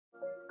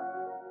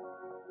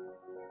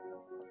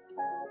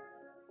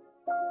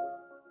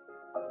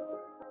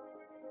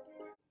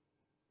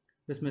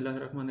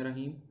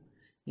Bismillahirrahmanirrahim.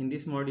 In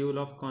this module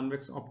of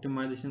convex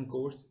optimization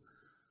course,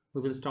 we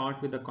will start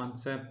with the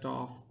concept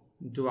of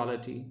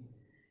duality.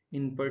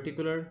 In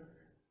particular,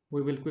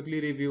 we will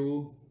quickly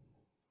review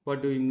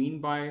what do we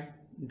mean by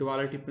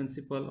duality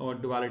principle or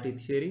duality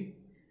theory,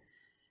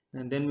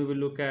 and then we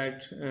will look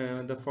at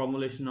the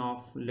formulation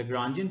of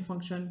Lagrangian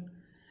function,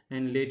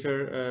 and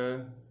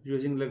later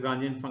using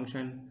Lagrangian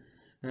function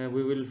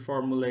we will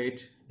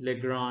formulate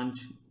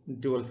Lagrange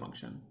dual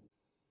function.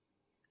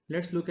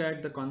 Let's look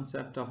at the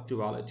concept of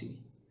duality.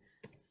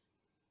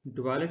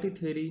 Duality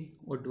theory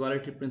or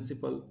duality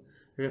principle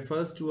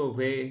refers to a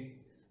way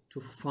to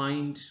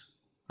find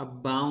a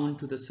bound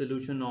to the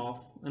solution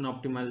of an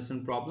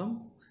optimization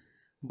problem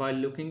by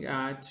looking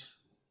at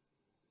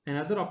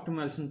another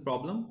optimization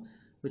problem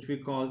which we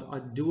call a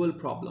dual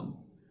problem,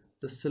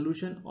 the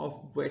solution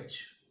of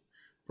which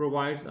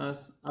provides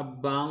us a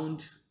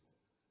bound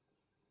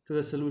to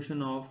the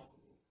solution of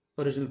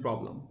original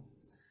problem.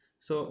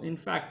 So in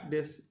fact,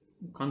 this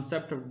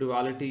concept of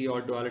duality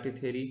or duality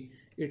theory,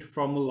 it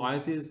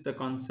formalizes the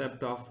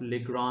concept of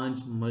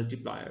Lagrange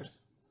multipliers.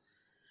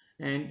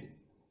 And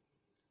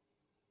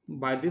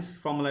by this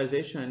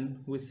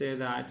formalization, we say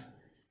that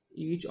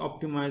each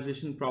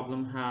optimization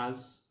problem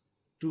has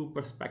two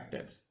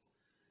perspectives.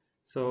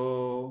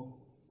 So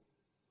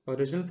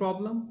original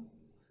problem,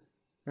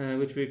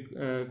 which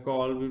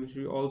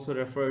we also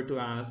refer to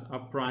as a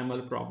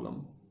primal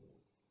problem,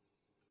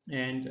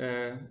 and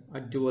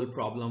a dual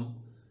problem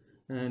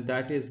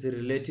that is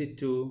related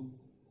to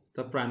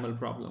the primal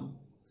problem.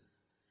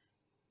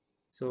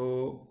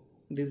 So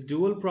this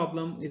dual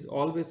problem is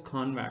always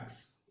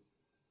convex,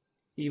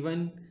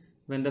 even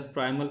when the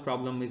primal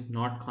problem is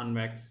not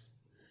convex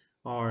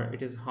or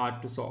it is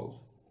hard to solve.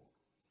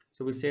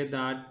 So we say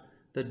that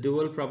the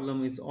dual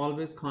problem is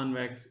always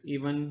convex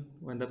even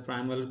when the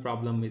primal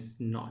problem is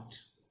not.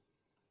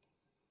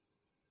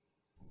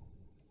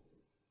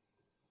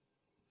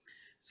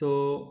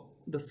 So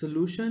the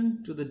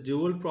solution to the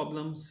dual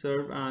problem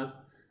serves as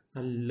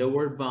a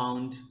lower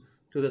bound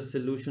to the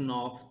solution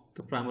of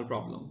the primal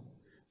problem.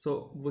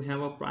 So we have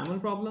a primal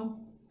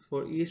problem.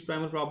 For each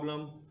primal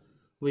problem,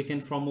 we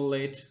can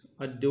formulate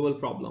a dual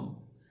problem.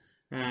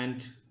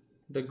 And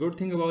the good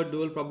thing about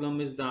dual problem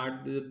is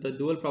that the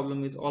dual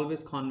problem is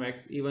always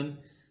convex even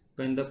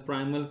when the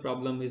primal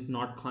problem is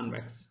not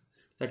convex.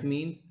 That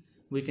means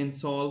we can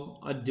solve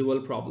a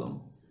dual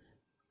problem.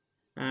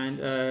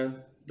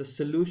 And the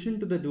solution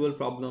to the dual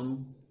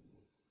problem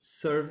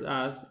serves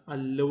as a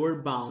lower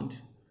bound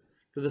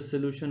to the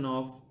solution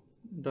of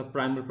the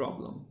primal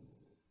problem.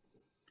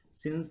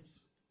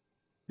 Since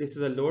this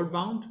is a lower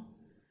bound,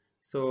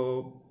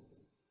 so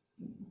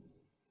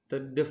the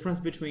difference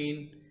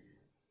between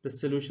the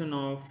solution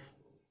of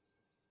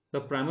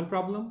the primal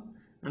problem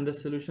and the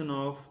solution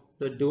of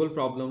the dual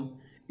problem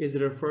is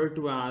referred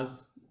to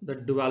as the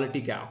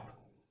duality gap.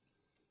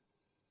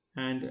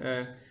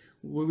 And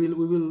we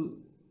will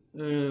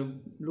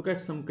look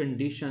at some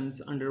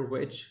conditions under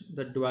which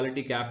the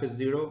duality gap is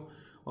zero,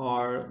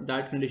 or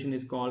that condition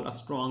is called a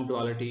strong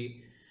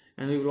duality.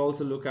 And we will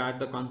also look at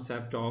the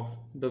concept of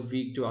the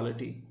weak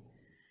duality.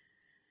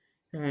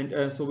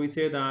 And so we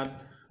say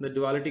that the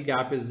duality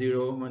gap is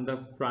zero when the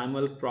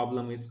primal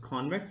problem is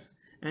convex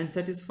and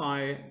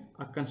satisfy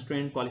a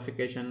constraint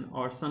qualification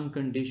or some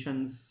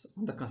conditions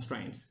on the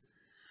constraints.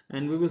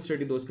 And we will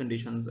study those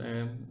conditions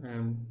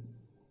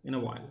in a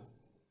while.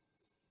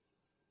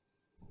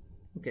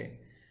 Okay,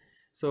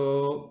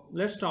 so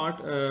let's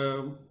start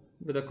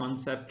with the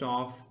concept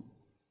of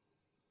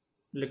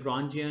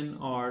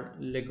Lagrangian or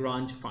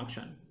Lagrange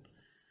function.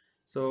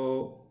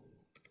 So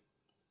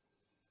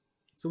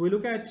we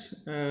look at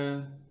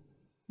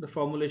the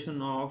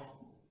formulation of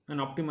an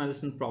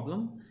optimization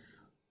problem.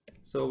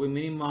 So we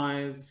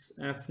minimize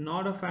f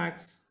naught of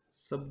x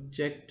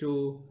subject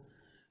to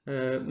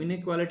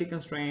inequality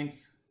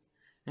constraints,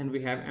 and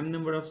we have m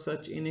number of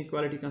such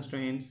inequality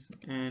constraints,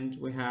 and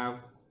we have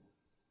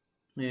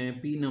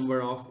p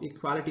number of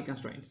equality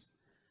constraints.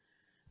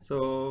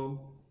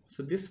 So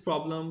this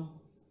problem,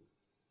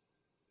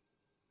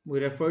 we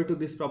refer to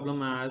this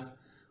problem as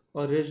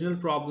original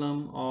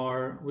problem,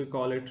 or we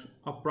call it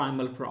a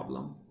primal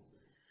problem.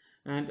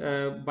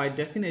 And by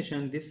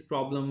definition, this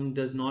problem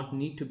does not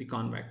need to be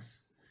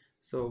convex.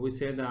 So we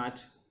say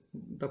that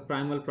the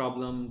primal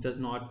problem does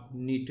not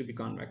need to be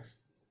convex.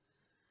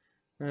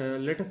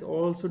 Let us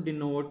also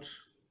denote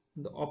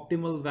the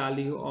optimal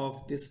value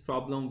of this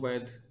problem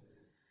with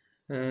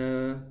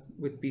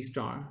p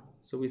star.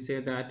 So we say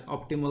that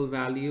optimal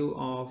value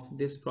of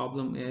this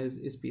problem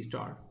is p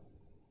star.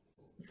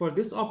 For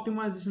this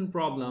optimization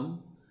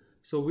problem,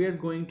 so we are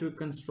going to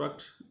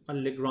construct a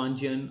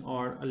Lagrangian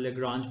or a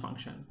Lagrange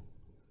function,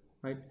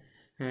 right?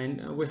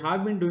 And we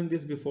have been doing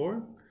this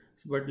before,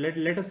 but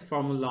let us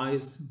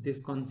formalize this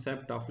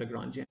concept of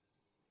Lagrangian.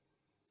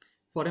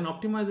 For an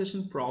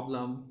optimization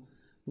problem,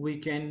 we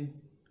can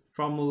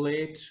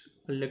formulate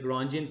a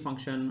Lagrangian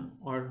function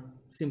or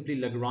simply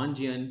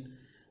Lagrangian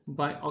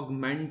by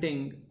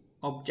augmenting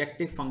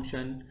objective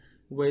function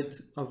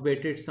with a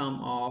weighted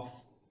sum of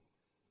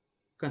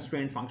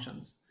constraint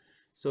functions.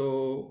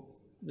 So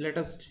let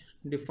us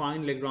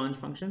define Lagrange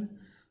function.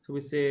 So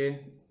we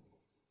say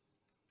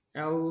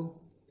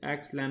L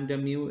x lambda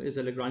mu is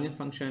a Lagrangian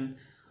function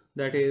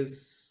that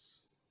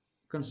is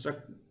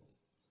construct.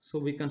 So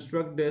we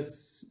construct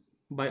this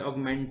by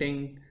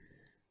augmenting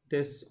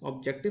this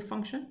objective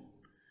function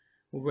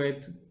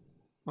with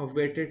a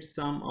weighted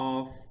sum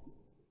of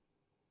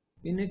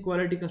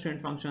inequality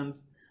constraint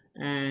functions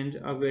and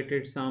a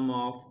weighted sum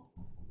of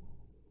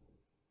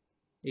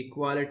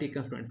equality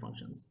constraint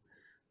functions.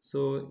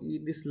 So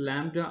this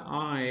lambda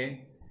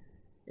I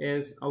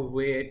is a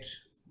weight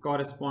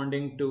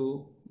corresponding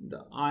to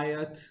the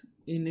ith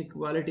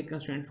inequality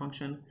constraint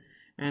function,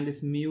 and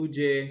this mu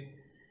j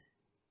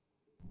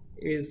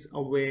is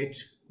a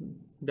weight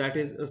that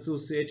is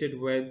associated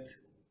with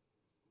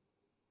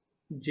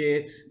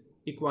jth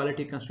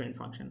equality constraint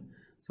function.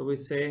 So we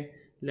say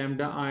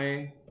lambda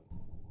I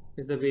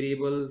is the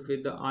variable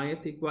with the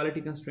ith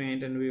equality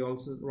constraint, and we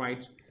also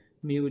write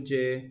mu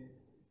j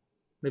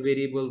the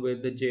variable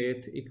with the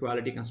jth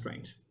equality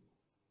constraint,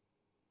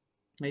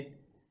 right?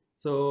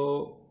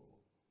 So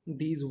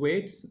these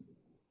weights,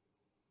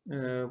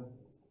 so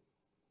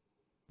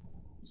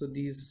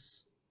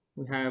these,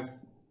 we have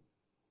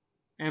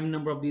m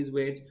number of these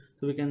weights,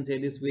 so we can say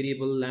this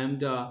variable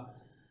lambda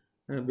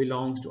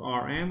belongs to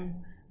Rm,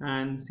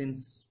 and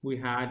since we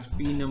had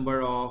p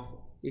number of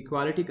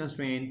equality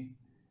constraints,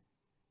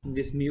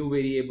 this mu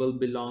variable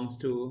belongs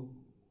to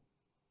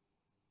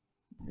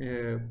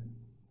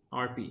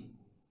Rp.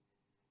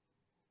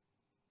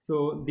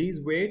 So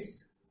these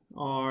weights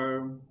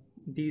are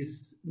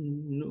these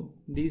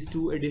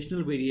two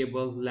additional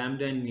variables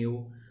lambda and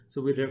mu.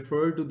 So we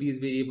refer to these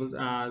variables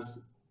as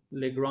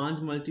Lagrange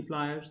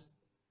multipliers,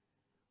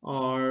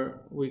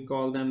 or we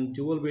call them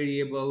dual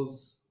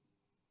variables,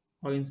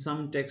 or in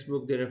some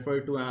textbook they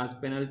refer to as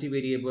penalty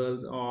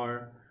variables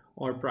or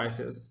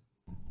prices.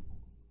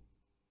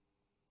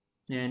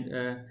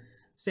 And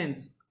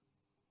since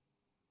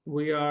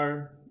we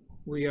are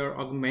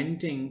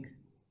augmenting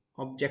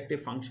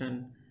objective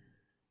function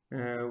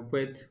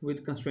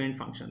with constraint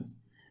functions,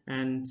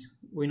 and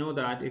we know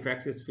that if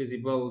x is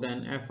feasible,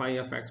 then fi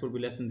of x will be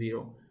less than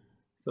 0.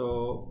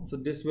 So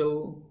this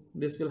will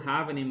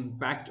have an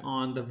impact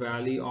on the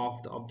value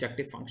of the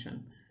objective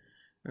function,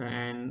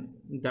 and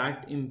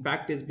that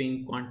impact is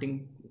being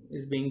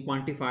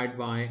quantified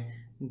by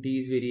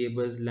these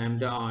variables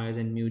lambda i's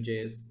and mu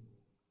j's.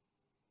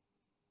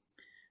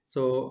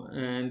 So,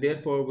 and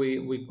therefore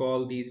we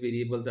call these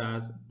variables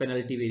as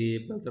penalty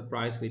variables or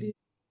price variables.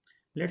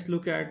 Let's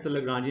look at the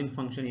Lagrangian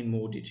function in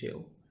more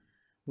detail.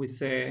 We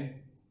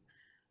say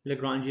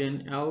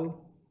Lagrangian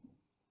L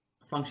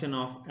function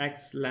of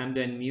x,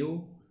 lambda and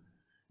mu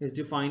is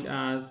defined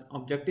as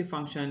objective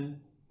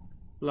function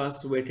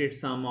plus weighted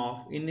sum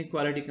of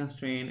inequality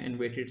constraint and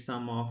weighted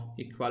sum of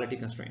equality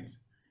constraints.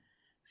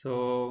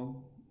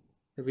 So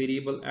the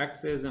variable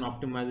x is an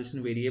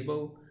optimization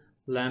variable,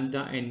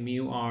 lambda and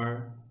mu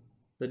are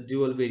the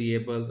dual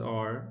variables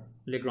or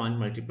Lagrange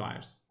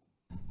multipliers.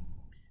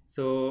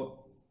 So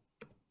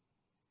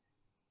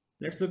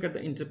let's look at the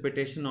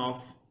interpretation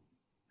of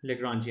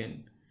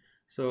Lagrangian.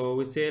 So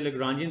we say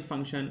Lagrangian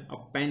function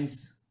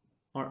appends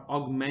or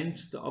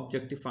augments the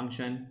objective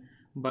function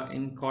by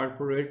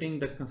incorporating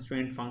the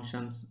constraint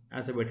functions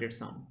as a weighted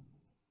sum.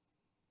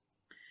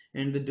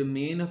 And the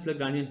domain of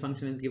Lagrangian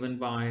function is given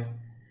by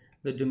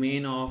the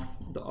domain of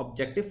the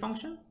objective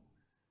function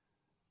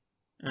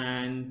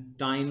and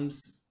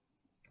times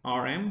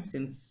Rm,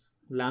 since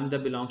lambda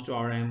belongs to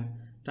Rm,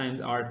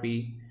 times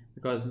Rp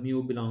because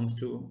mu belongs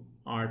to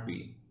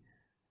Rp.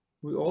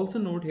 We also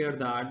note here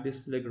that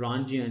this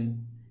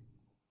Lagrangian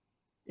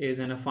is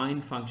an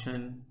affine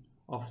function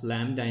of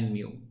lambda and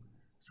mu.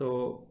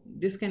 So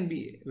this can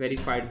be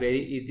verified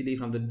very easily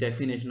from the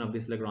definition of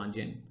this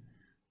Lagrangian.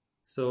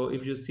 So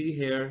if you see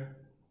here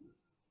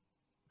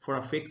for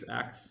a fixed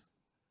x,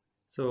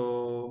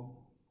 so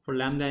for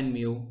lambda and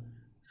mu,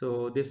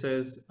 so this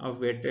is a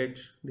weighted,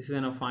 this is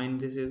an affine,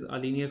 this is a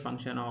linear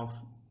function of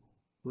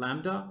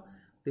lambda,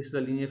 this is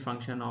a linear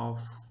function of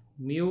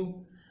mu,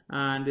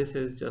 and this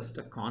is just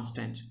a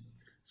constant.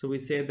 So we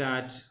say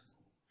that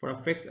for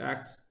a fixed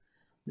x,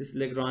 this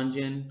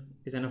Lagrangian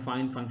is an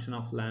affine function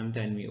of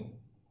lambda and mu.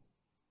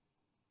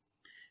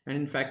 And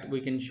in fact,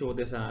 we can show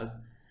this as,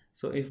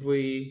 so if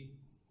we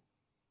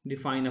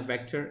define a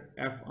vector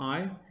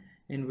fi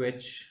in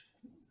which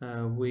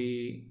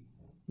we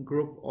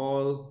group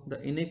all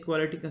the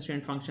inequality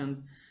constraint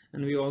functions,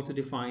 and we also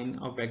define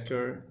a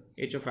vector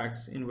h of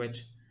x in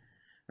which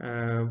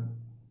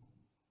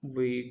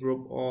we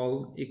group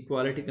all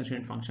equality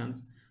constraint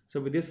functions.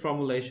 So with this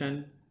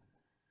formulation,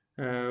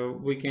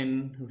 we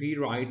can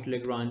rewrite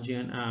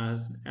Lagrangian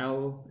as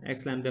L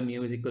x lambda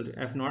mu is equal to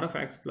f naught of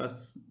x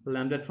plus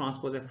lambda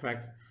transpose f of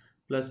x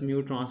plus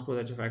mu transpose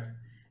h of x.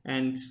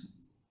 And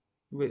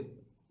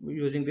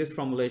using this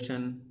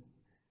formulation,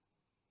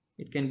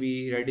 it can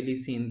be readily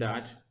seen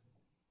that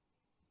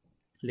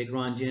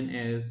Lagrangian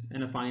is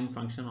an affine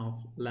function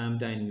of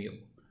lambda and mu.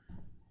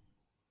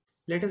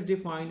 Let us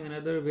define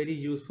another very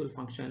useful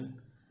function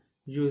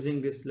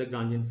using this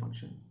Lagrangian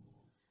function.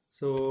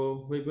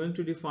 So we're going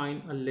to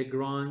define a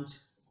Lagrange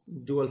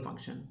dual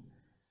function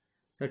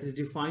that is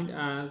defined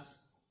as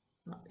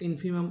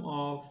infimum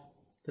of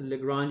the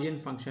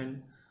Lagrangian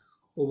function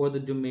over the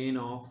domain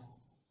of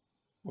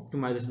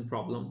optimization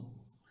problem.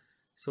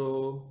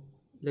 So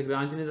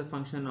Lagrangian is a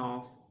function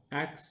of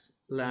x,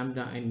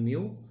 lambda, and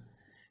mu,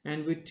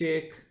 and we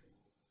take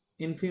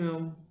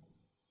infimum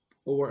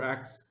over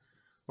x,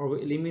 or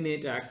we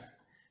eliminate x,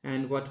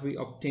 and what we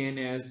obtain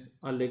is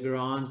a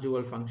Lagrange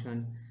dual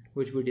function,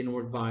 which we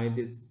denote by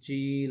this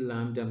g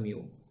lambda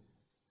mu.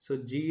 So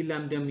g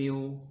lambda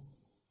mu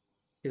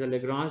is a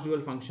Lagrange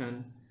dual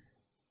function,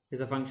 is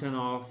a function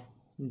of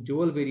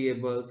dual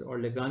variables or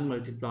Lagrange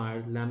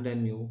multipliers lambda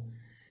and mu,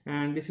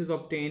 and this is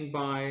obtained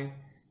by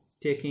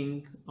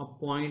taking a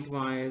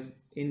pointwise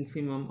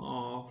infimum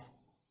of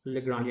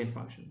Lagrangian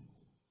function.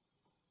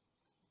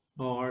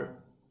 Or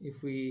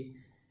if we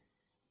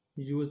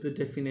use the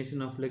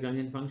definition of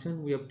Lagrangian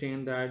function, we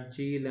obtain that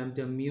g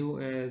lambda mu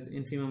is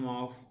infimum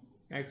of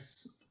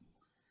x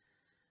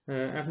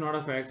f naught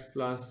of x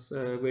plus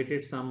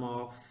weighted sum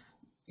of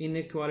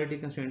inequality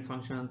constraint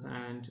functions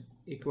and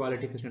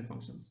equality constraint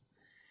functions.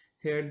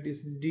 Here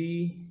this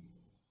D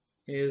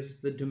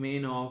is the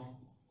domain of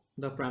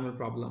the primal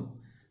problem.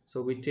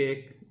 So we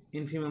take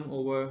infimum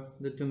over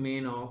the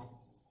domain of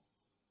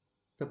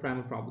the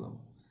primal problem.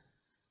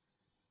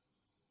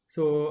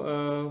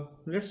 So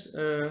let's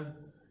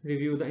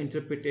review the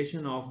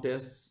interpretation of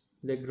this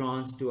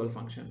Lagrange dual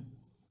function.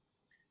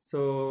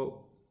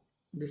 So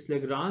this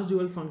Lagrange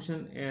dual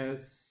function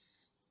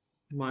is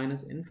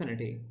minus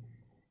infinity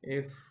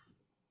if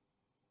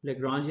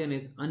Lagrangian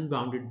is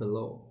unbounded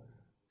below.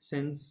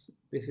 Since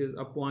this is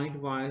a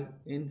pointwise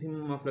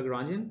infimum of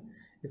Lagrangian,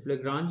 if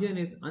Lagrangian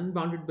is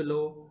unbounded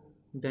below,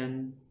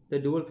 then the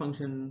dual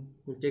function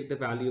will take the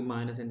value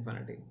minus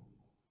infinity.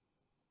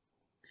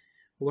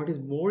 What is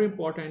more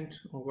important,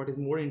 or what is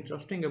more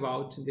interesting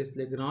about this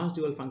Lagrange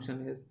dual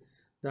function, is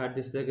that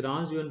this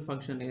Lagrange dual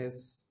function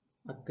is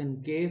a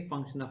concave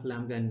function of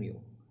lambda and mu.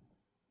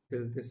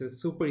 This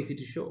is super easy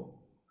to show.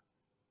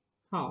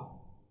 How?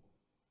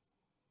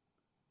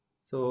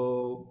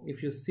 So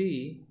if you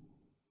see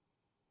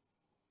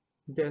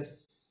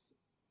this,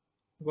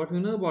 what we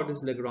know about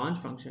this Lagrange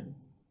function,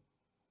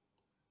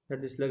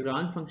 that this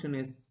Lagrange function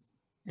is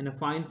an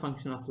affine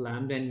function of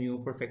lambda and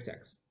mu for fixed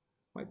x,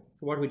 right?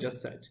 So what we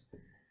just said.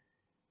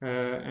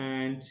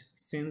 And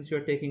since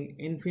you're taking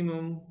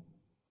infimum,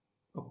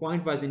 a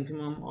pointwise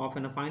infimum of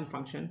an affine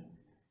function,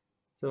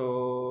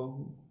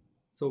 so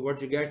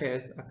what you get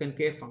is a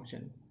concave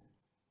function.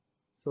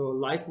 So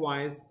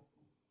likewise,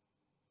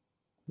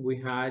 we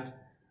had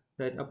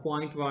that a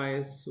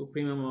pointwise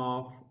supremum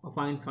of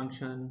affine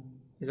function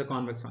is a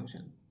convex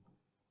function.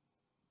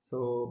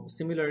 So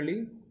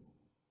similarly,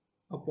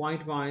 a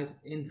pointwise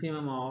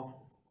infimum of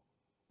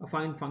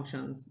affine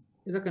functions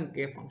is a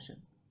concave function.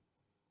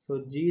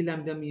 So g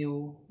lambda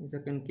mu is a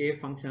concave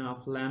function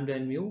of lambda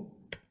and mu,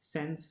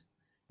 since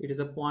it is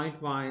a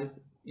pointwise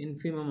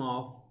infimum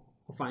of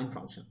affine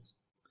functions.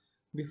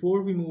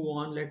 Before we move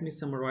on, let me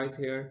summarize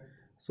here.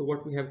 So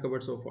what we have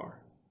covered so far.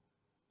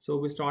 So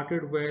we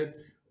started with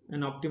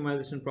an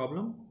optimization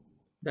problem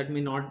that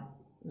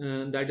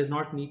that does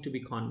not need to be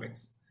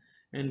convex,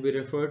 and we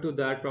refer to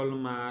that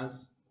problem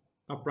as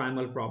a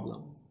primal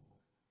problem.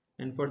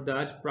 And for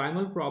that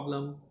primal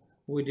problem,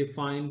 we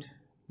defined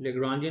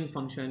Lagrangian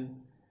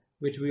function,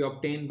 which we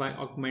obtained by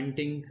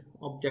augmenting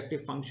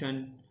objective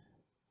function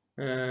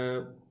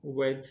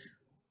with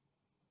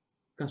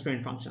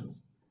constraint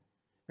functions.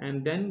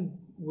 And then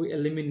we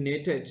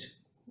eliminated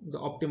the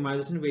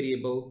optimization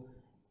variable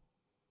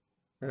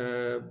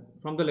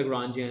from the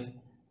Lagrangian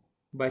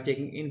by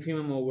taking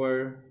infimum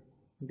over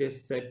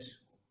this set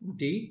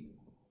D,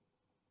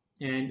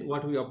 and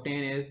what we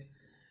obtain is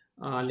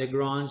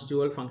Lagrange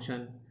dual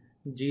function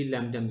g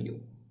lambda mu.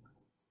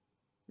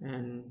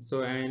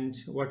 And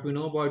what we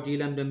know about g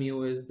lambda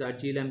mu is that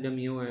g lambda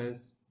mu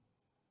is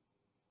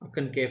a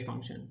concave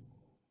function.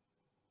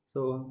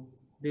 So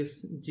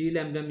this g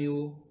lambda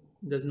mu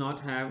does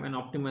not have an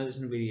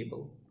optimization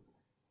variable,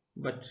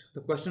 but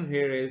the question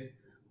here is,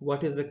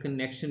 what is the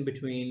connection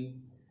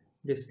between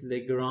this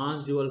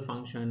Lagrange dual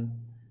function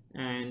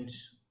and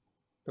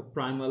the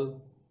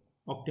primal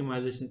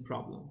optimization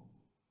problem?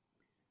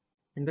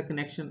 And the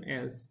connection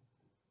is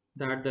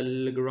that the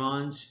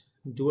Lagrange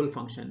dual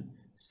function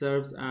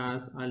serves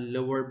as a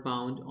lower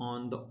bound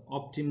on the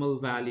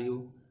optimal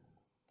value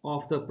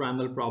of the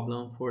primal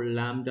problem for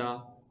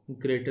lambda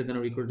greater than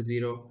or equal to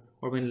 0,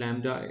 or when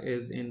lambda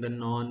is in the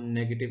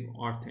non-negative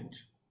orthant.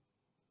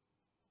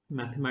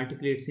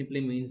 Mathematically, it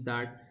simply means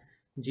that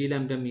g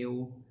lambda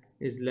mu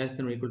is less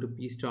than or equal to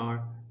p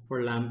star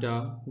for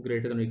lambda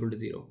greater than or equal to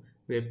 0,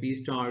 where p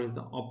star is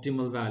the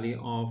optimal value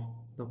of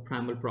the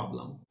primal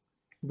problem.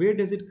 Where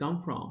does it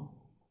come from?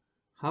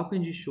 How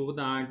can you show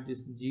that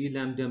this g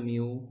lambda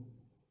mu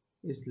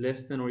is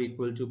less than or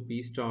equal to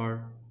p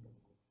star?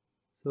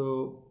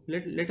 So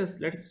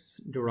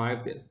let's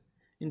derive this.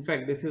 In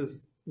fact, this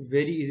is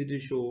very easy to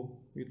show.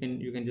 You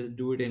can just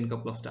do it in a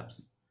couple of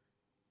steps.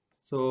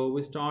 So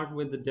we start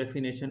with the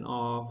definition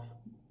of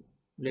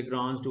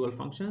Lagrange dual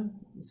function.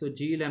 So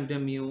G lambda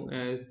mu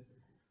is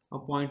a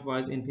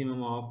pointwise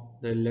infimum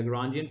of the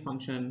Lagrangian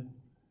function,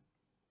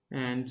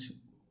 and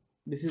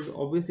this is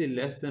obviously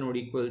less than or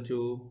equal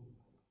to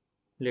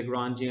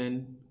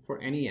Lagrangian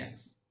for any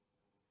x,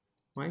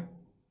 right?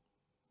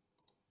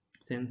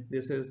 Since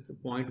this is the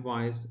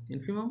pointwise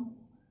infimum,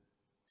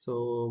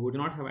 so we do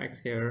not have x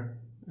here,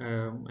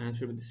 and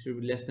this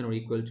should be less than or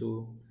equal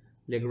to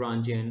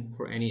Lagrangian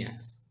for any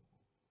x.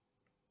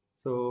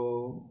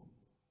 So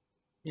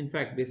in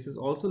fact, this is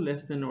also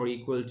less than or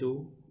equal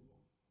to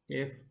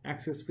if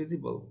x is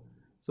feasible.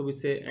 So we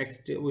say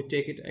we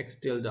take it x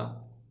tilde,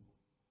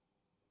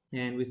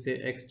 and we say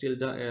x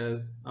tilde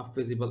is a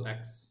feasible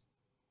x,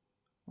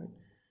 right?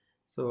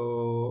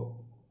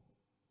 So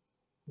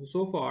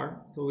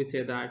far, so we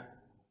say that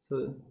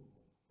so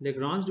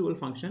Lagrange dual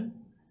function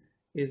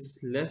is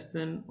less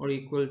than or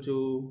equal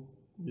to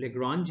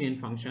Lagrangian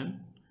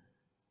function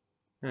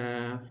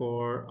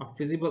for a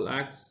feasible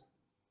x,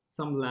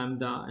 some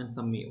lambda and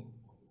some mu,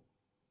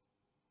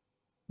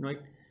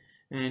 right?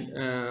 And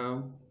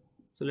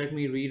so let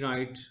me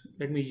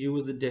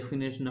use the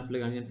definition of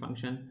Lagrangian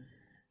function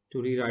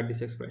to rewrite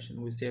this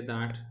expression. We say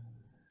that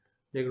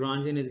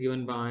Lagrangian is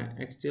given by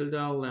x tilde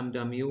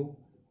lambda mu.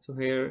 So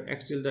here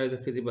x tilde is a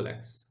feasible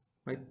x,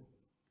 right?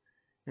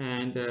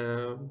 And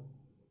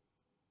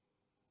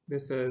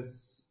this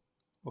is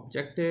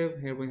objective.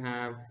 Here we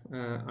have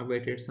a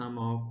weighted sum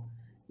of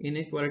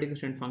inequality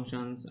constraint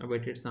functions, a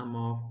weighted sum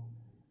of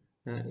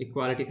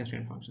equality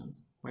constraint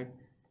functions, right?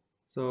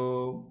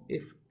 So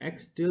if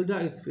x tilde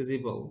is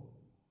feasible,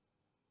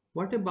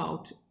 what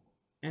about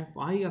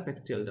fi of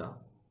x tilde?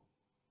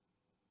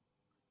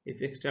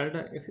 If x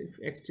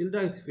tilde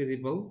is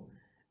feasible,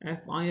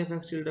 fi of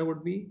x tilde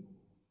would be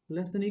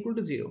less than or equal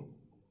to 0.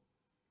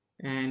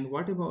 And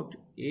what about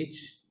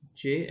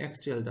hj x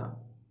tilde?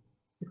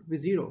 It would be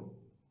 0.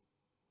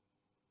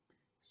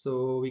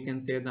 So we can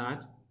say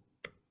that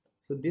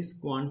so this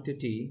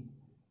quantity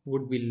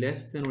would be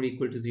less than or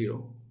equal to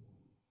 0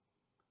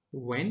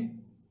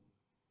 when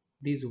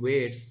these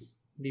weights,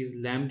 these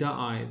lambda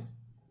i's,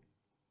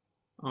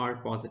 are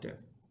positive.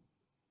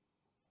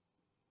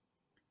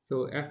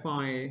 So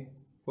fi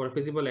for a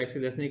feasible x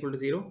is less than or equal to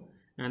 0,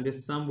 and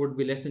this sum would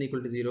be less than or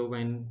equal to 0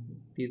 when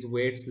these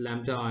weights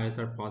lambda i's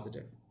are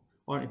positive,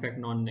 or in fact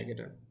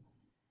non-negative.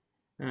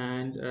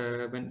 And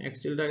when x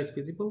tilde is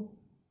feasible,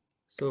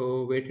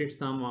 so weighted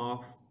sum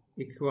of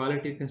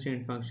equality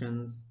constraint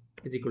functions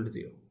is equal to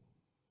 0,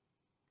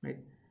 right?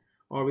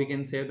 Or we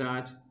can say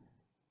that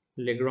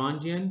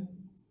Lagrangian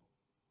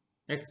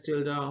x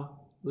tilde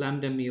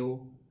lambda mu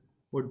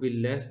would be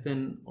less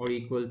than or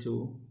equal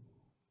to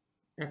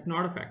f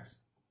naught of x.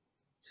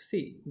 So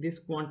see, this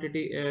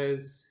quantity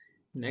is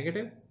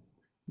negative,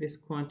 this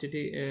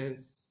quantity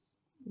is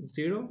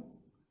 0.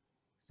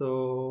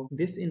 So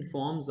this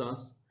informs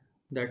us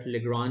that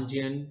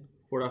Lagrangian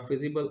for a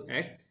feasible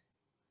x,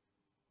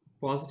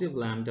 positive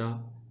lambda,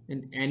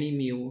 and any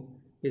mu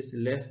is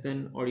less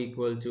than or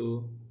equal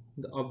to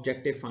the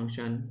objective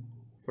function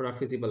for a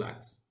feasible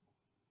x.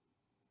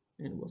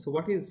 And so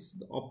what is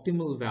the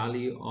optimal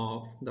value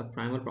of the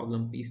primal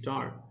problem P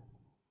star?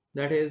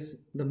 That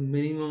is the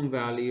minimum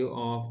value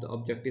of the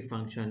objective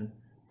function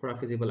for a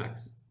feasible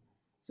x.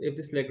 So if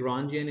this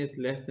Lagrangian is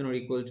less than or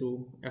equal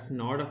to f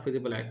naught of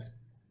feasible x,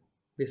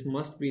 this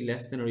must be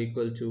less than or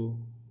equal to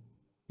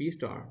P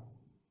star.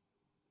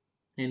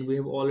 And we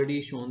have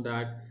already shown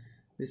that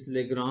this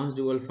Lagrange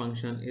dual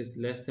function is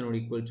less than or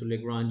equal to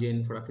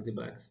Lagrangian for a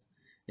feasible x.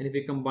 And if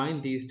we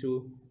combine these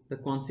two, the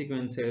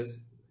consequence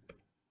is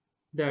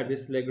that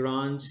this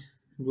Lagrange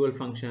dual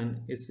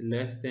function is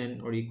less than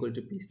or equal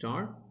to P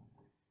star,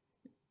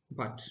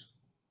 but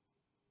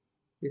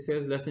this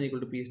is less than or equal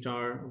to P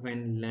star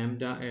when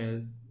lambda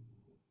is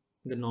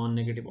the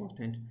non-negative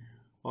octant,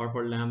 or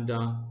for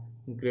lambda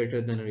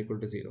greater than or equal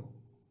to 0,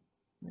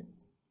 right?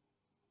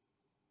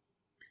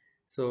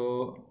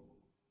 So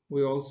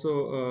we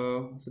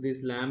also so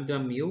this lambda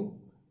mu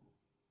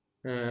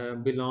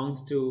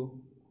belongs to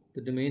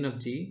the domain of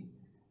G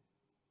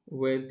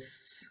with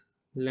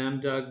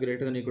lambda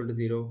greater than or equal to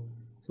 0.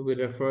 So we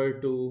refer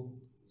to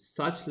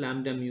such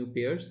lambda mu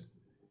pairs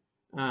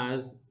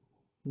as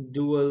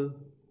dual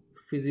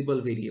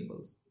feasible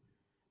variables,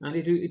 and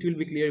it will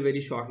be clear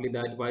very shortly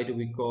that why do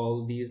we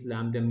call these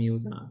lambda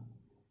mu's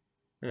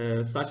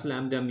such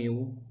lambda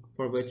mu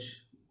for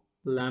which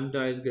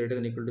lambda is greater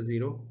than or equal to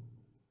 0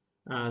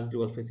 as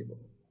dual feasible.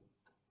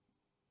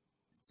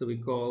 So we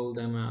call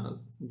them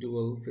as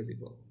dual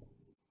feasible.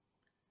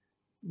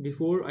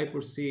 Before I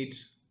proceed,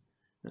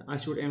 I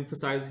should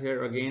emphasize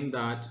here again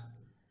that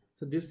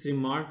so this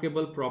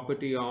remarkable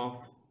property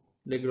of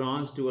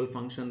Lagrange dual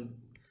function,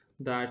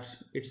 that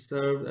it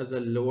serves as a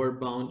lower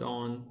bound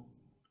on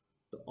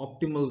the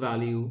optimal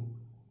value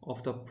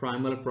of the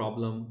primal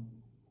problem.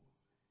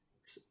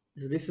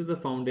 So this is the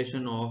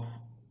foundation of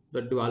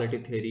the duality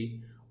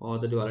theory or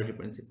the duality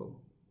principle.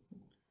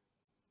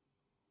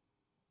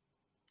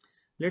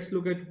 Let's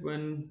look at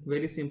one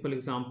very simple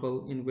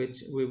example in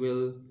which we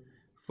will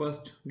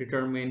first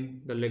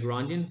determine the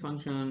Lagrangian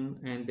function,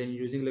 and then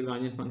using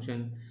Lagrangian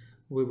function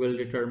we will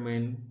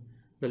determine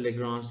the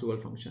Lagrange dual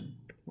function,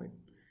 right?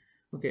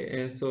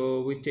 Okay,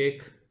 so we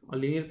take a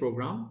linear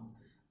program.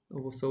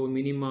 So we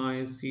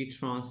minimize C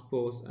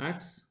transpose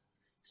X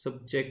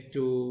subject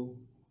to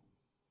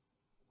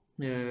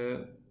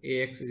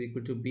AX is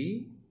equal to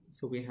B.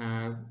 So we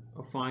have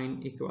a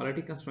fine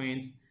equality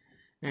constraints,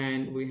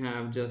 and we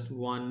have just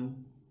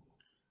one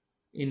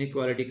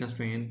inequality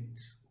constraint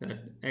that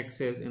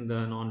X is in the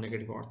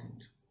non-negative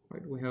orthant,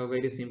 right? We have a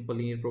very simple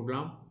linear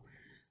program.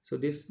 So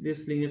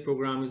this linear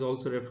program is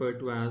also referred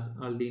to as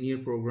a linear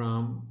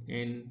program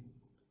in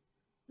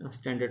a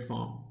standard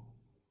form.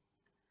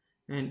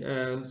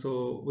 And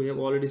so we have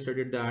already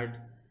studied that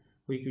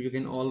you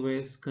can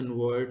always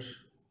convert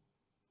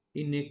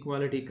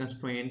inequality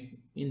constraints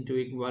into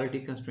equality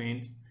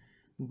constraints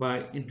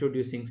by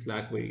introducing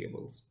slack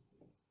variables,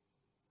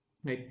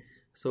 right?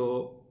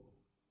 So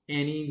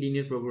any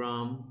linear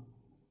program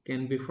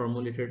can be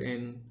formulated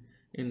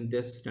in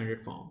this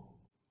standard form.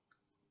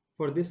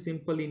 For this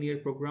simple linear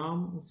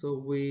program, so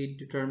we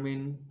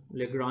determine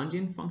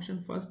Lagrangian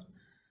function first.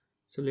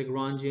 So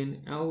Lagrangian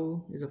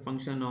L is a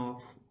function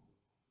of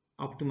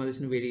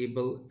optimization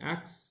variable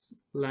x,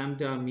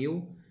 lambda,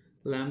 mu.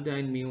 Lambda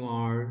and mu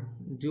are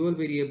dual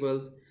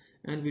variables,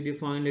 and we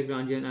define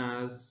Lagrangian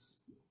as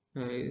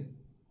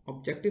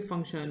objective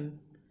function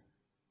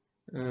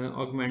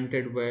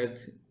augmented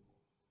with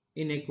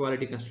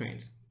inequality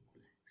constraints.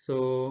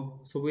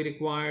 So we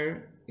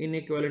require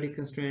inequality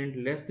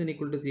constraint less than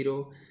equal to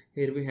 0.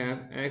 Here we have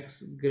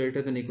x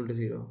greater than equal to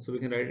 0. So we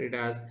can write it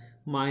as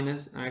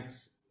minus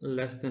x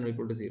less than or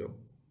equal to 0.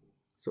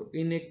 So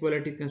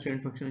inequality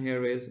constraint function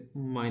here is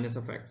minus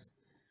of x.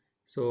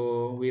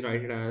 So we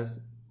write it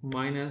as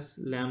minus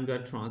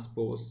lambda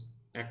transpose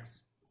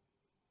x,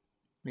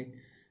 right?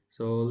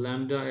 So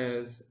lambda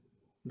is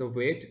the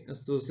weight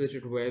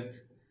associated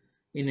with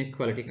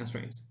inequality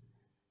constraints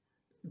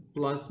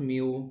plus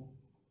mu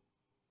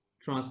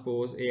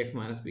transpose ax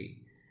minus b.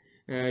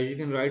 You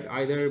can write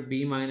either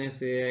b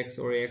minus ax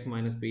or ax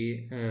minus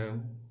b,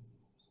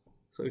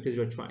 so it is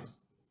your choice,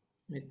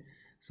 right?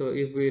 So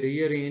if we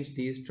rearrange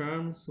these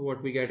terms,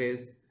 what we get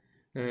is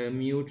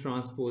mu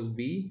transpose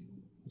b,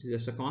 which is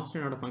just a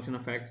constant, not a function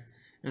of x,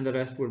 and the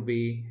rest would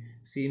be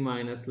c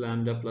minus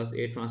lambda plus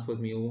a transpose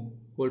mu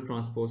whole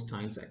transpose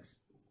times x.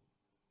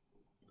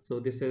 So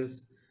this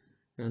is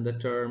the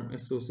term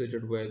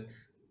associated with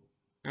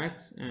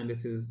x, and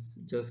this is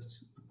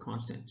just a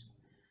constant.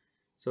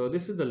 So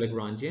this is the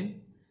Lagrangian.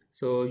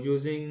 So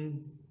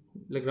using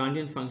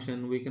Lagrangian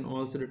function, we can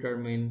also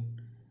determine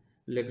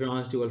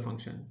Lagrange dual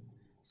function.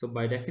 So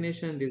by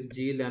definition, this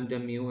g lambda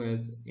mu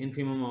is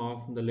infimum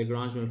of the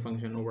Lagrange dual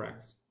function over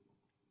x,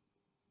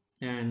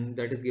 and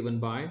that is given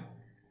by,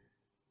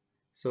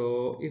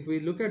 so if we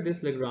look at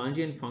this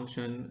Lagrangian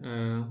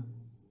function,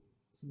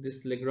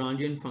 this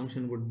Lagrangian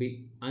function would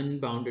be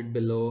unbounded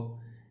below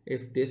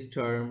if this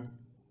term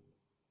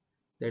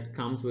that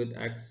comes with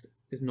x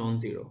is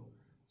non-zero.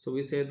 So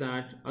we say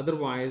that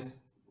otherwise,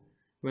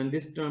 when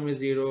this term is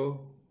 0,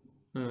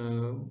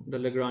 the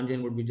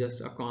Lagrangian would be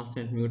just a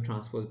constant mu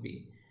transpose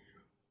b.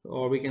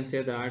 Or we can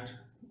say that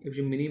if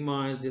you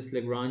minimize this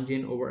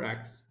Lagrangian over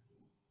x,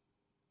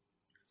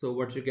 so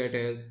what you get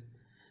is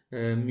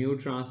mu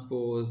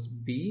transpose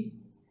b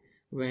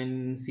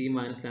when c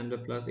minus lambda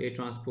plus a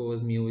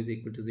transpose mu is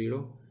equal to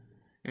 0.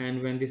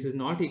 And when this is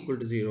not equal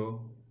to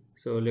 0,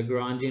 so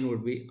Lagrangian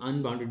would be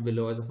unbounded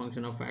below as a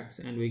function of x,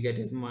 and we get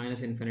is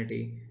minus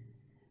infinity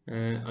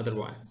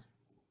otherwise.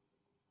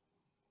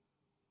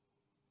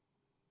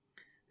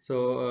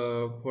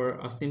 So for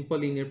a simple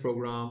linear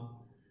program,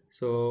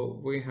 so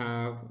we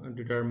have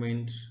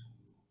determined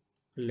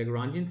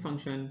Lagrangian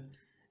function,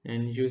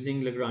 and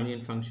using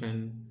Lagrangian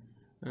function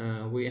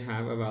we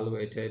have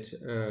evaluated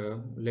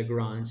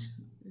Lagrange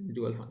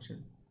dual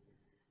function,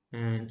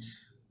 and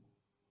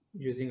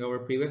using our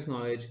previous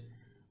knowledge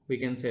we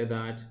can say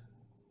that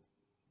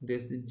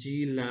this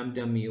g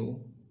lambda mu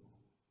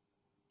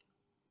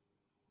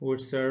would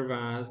serve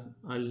as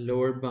a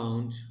lower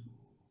bound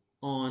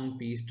on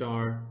p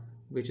star,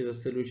 which is a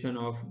solution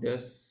of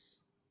this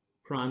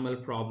primal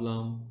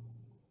problem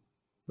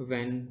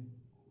when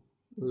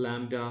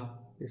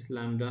this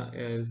lambda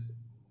is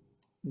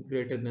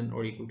greater than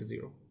or equal to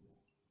 0.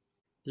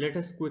 Let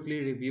us quickly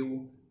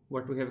review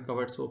what we have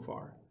covered so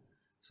far.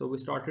 So we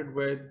started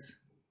with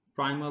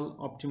primal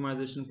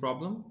optimization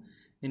problem,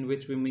 in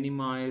which we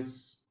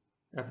minimize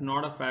f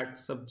naught of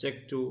x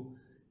subject to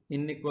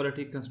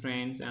inequality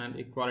constraints and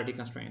equality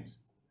constraints.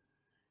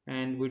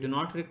 And we do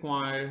not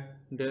require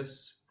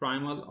this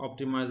primal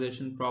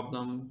optimization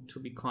problem to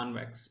be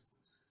convex.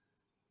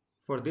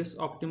 For this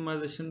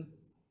optimization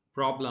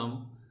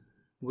problem,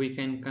 we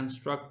can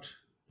construct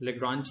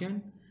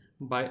Lagrangian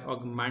by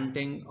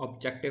augmenting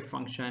objective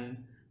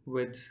function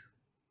with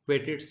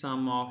weighted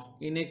sum of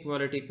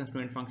inequality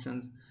constraint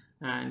functions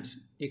and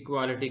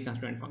equality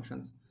constraint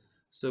functions.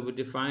 So we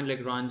define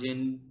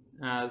Lagrangian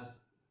as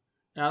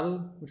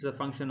L, which is a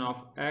function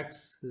of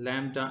x,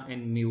 lambda,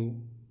 and mu,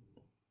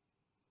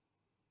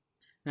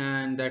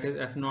 and that is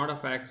f naught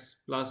of x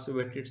plus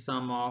weighted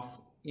sum of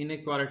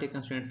inequality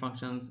constraint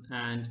functions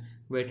and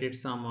weighted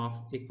sum of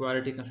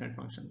equality constraint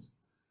functions.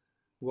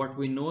 What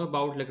we know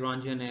about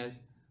Lagrangian is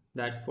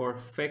that for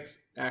fixed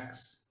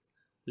x,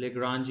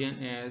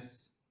 Lagrangian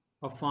is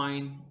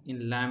affine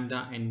in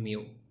lambda and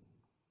mu.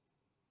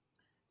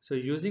 So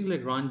using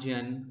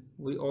Lagrangian,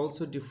 we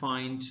also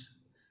defined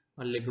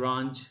a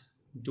Lagrange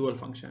dual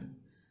function.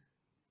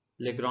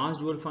 Lagrange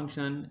dual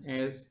function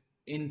is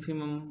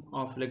infimum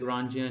of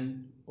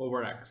Lagrangian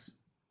over x.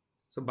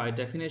 So by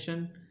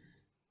definition,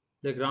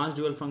 Lagrange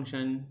dual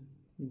function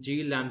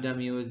g lambda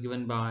mu is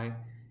given by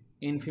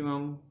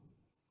infimum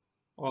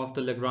of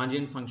the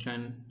Lagrangian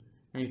function,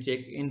 and you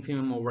take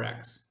infimum over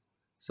x.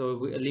 So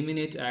we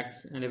eliminate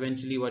x, and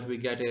eventually what we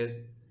get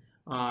is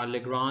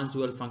Lagrange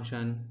dual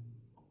function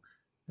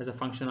as a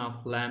function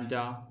of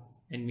lambda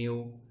and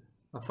mu,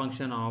 a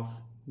function of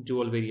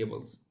dual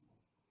variables.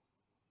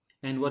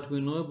 And what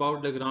we know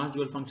about Lagrange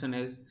dual function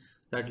is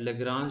that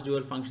Lagrange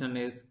dual function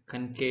is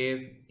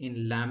concave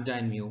in lambda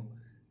and mu,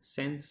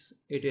 since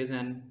it is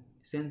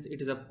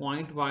a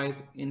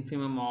pointwise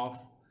infimum of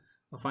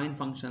affine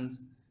functions.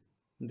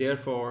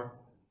 Therefore,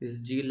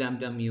 this g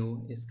lambda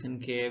mu is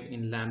concave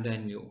in lambda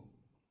and mu.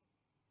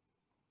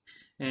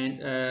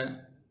 And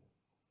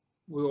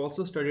we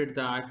also studied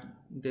that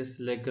this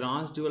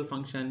Lagrange dual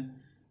function,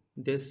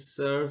 this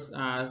serves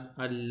as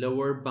a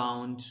lower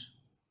bound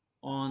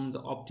on the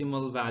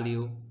optimal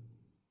value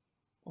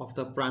of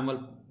the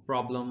primal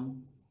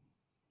problem.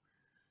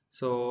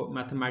 So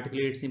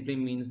mathematically it simply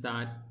means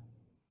that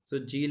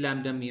g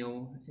lambda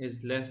mu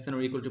is less than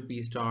or equal to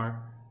p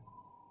star,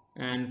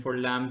 and for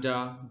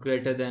lambda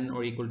greater than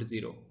or equal to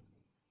 0.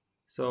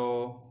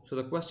 So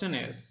the question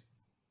is,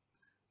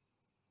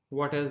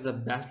 what is the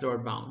best lower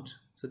bound?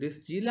 So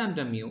this g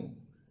lambda mu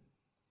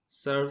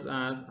serves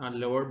as a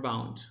lower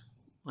bound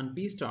on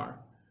p star,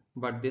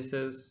 but this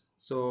is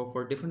so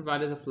for different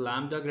values of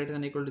lambda greater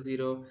than or equal to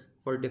 0,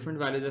 for different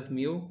values of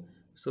mu,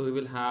 so we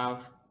will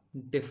have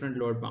different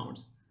lower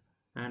bounds.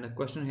 And the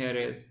question here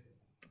is,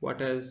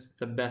 what is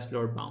the best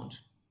lower bound?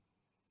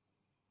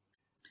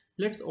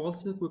 Let's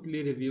also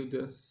quickly review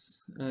this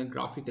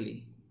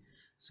graphically.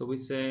 So we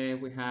say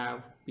we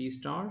have p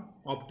star,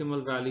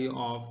 optimal value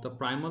of the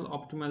primal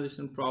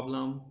optimization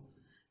problem,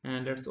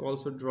 and let's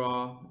also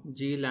draw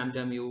g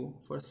lambda mu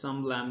for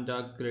some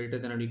lambda greater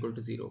than or equal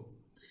to 0.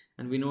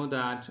 And we know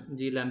that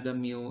g lambda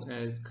mu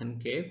is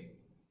concave,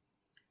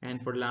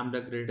 and for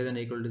lambda greater than or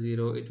equal to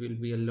 0, it will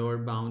be a lower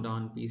bound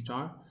on p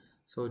star.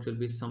 So it will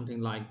be something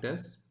like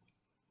this.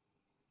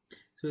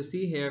 So you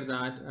see here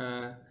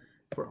that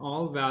for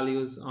all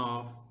values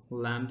of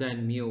lambda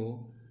and mu,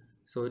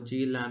 so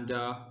g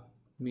lambda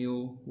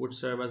mu would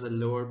serve as a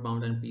lower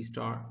bound on p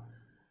star.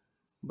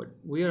 But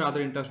we are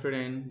rather interested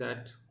in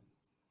that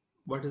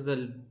what is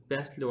the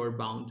best lower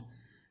bound.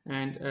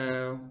 And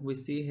we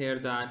see here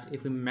that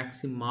if we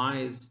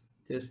maximize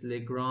this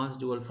Lagrange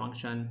dual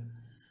function,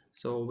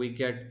 so we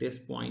get this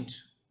point,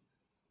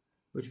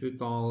 which we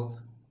call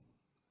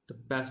the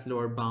best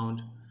lower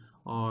bound,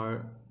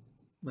 or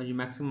when you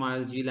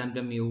maximize g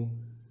lambda mu,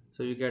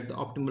 so you get the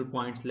optimal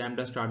points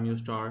lambda star mu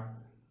star.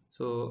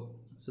 So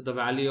the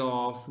value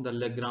of the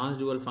Lagrange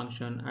dual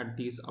function at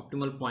these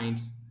optimal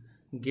points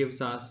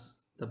gives us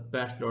the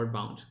best lower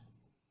bound.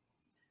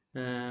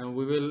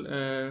 We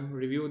will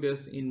review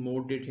this in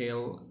more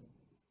detail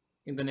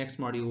in the next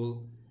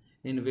module,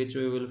 in which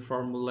we will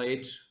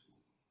formulate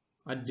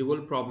a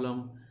dual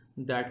problem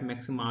that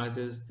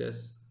maximizes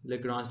this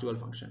Lagrange dual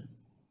function.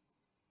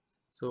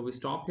 So we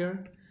stop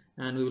here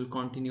and we will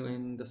continue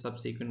in the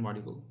subsequent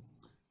module.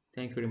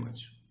 Thank you very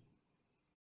much.